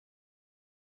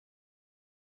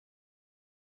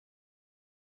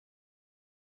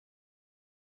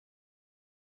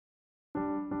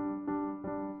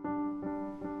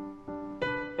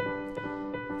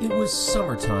It was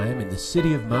summertime in the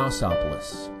city of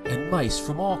Mouseopolis, and mice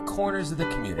from all corners of the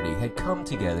community had come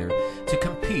together to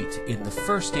compete in the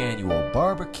first annual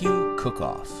barbecue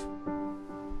cook-off.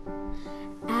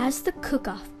 As the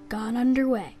cook-off got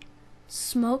underway,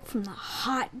 smoke from the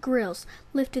hot grills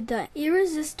lifted the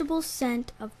irresistible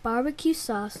scent of barbecue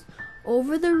sauce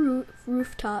over the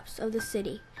rooftops of the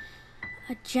city.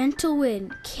 A gentle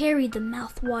wind carried the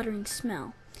mouth-watering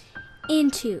smell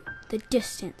into the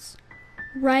distance,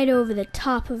 right over the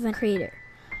top of a crater.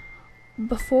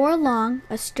 Before long,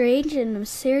 a strange and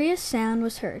mysterious sound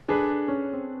was heard.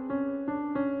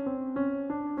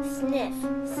 Sniff,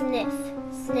 sniff,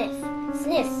 sniff,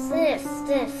 sniff, sniff,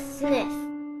 sniff, sniff.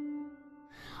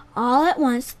 All at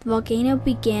once, the volcano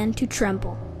began to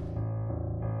tremble.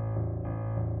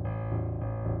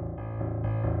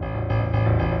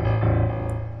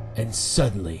 And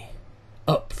suddenly,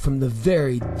 up from the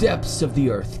very depths of the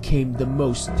earth came the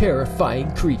most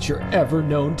terrifying creature ever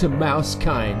known to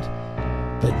mousekind,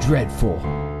 the dreadful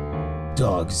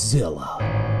Dogzilla.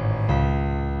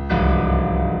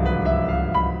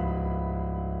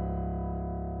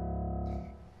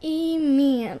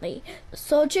 Immediately,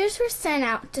 soldiers were sent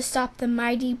out to stop the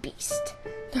mighty beast.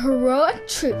 The heroic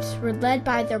troops were led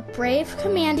by their brave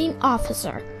commanding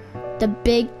officer, the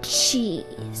Big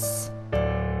Cheese.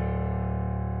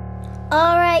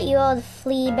 All right, you old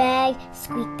flea bag,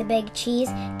 squeaked the Big Cheese.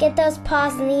 Get those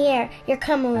paws in the air. You're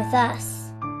coming with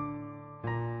us.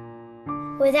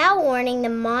 Without warning, the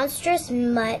monstrous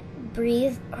mutt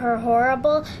breathed her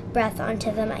horrible breath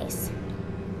onto the mice.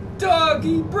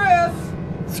 Doggy breath!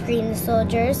 Screamed the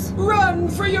soldiers. Run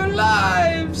for your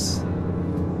lives!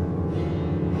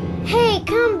 Hey,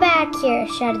 come back here,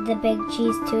 shouted the Big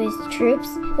Cheese to his troops.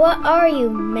 What are you,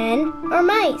 men or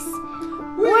mice?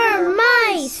 We're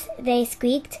mice, they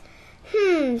squeaked.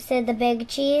 Said the Big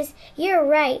Cheese. You're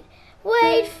right.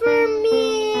 Wait for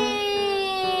me.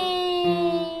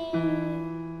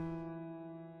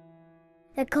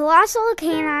 The colossal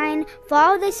canine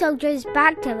followed the soldiers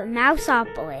back to the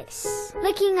Mouseopolis,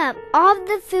 licking up all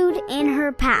the food in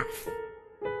her path.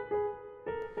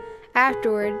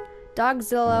 Afterward,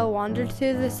 Dogzilla wandered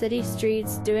through the city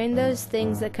streets doing those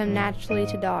things that come naturally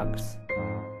to dogs.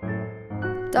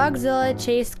 Dogzilla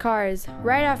chased cars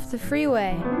right off the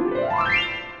freeway.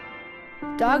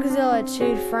 Dogzilla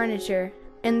chewed furniture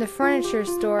in the furniture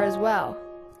store as well.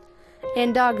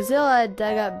 And Dogzilla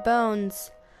dug up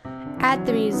bones at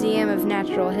the Museum of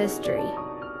Natural History.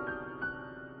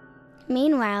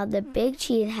 Meanwhile, the Big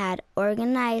Cheese had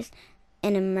organized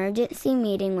an emergency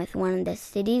meeting with one of the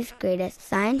city's greatest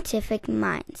scientific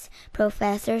minds,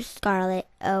 Professor Scarlett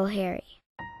O'Hare.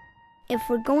 If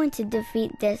we're going to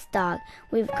defeat this dog,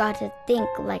 we've got to think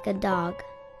like a dog.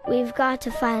 We've got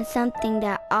to find something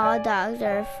that all dogs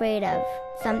are afraid of,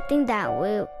 something that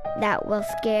will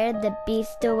scare the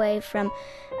beast away from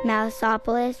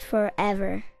Mouseopolis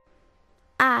forever.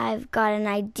 I've got an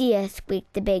idea,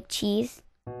 squeaked the Big Cheese.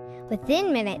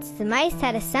 Within minutes, the mice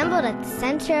had assembled at the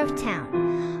center of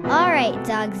town. All right,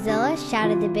 Dogzilla,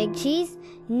 shouted the Big Cheese.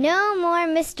 No more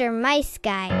Mr. Mice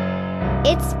Guy.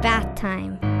 It's bath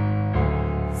time.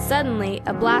 Suddenly,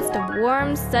 a blast of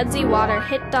warm, sudsy water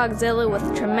hit Dogzilla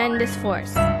with tremendous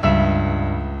force.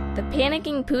 The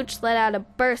panicking pooch let out a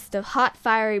burst of hot,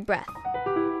 fiery breath.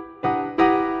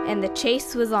 And the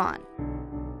chase was on.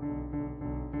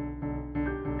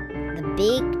 The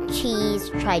Big Cheese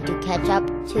tried to catch up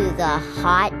to the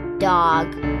hot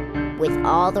dog with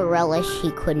all the relish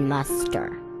he could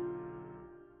muster.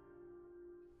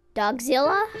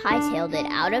 Dogzilla hightailed it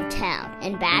out of town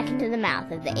and back into the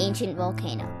mouth of the ancient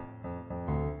volcano.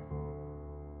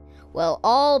 We'll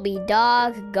all be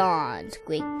doggone,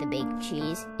 squeaked the Big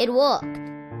Cheese. It worked.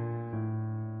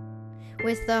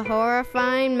 With the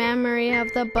horrifying memory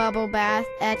of the bubble bath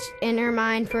etched in her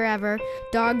mind forever,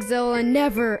 Dogzilla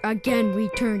never again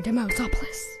returned to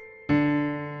Mouseopolis.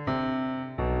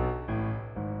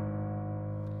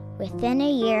 Within a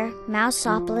year,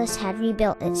 Mouseopolis had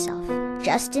rebuilt itself,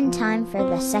 just in time for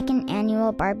the second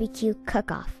annual barbecue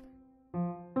cook-off.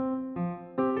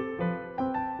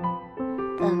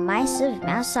 The mice of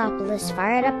Mouseopolis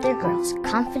fired up their grills,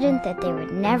 confident that they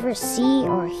would never see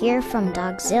or hear from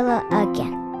Dogzilla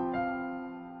again.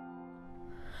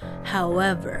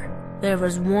 However, there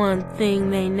was one thing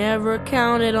they never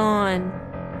counted on.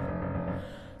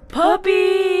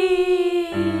 Puppies!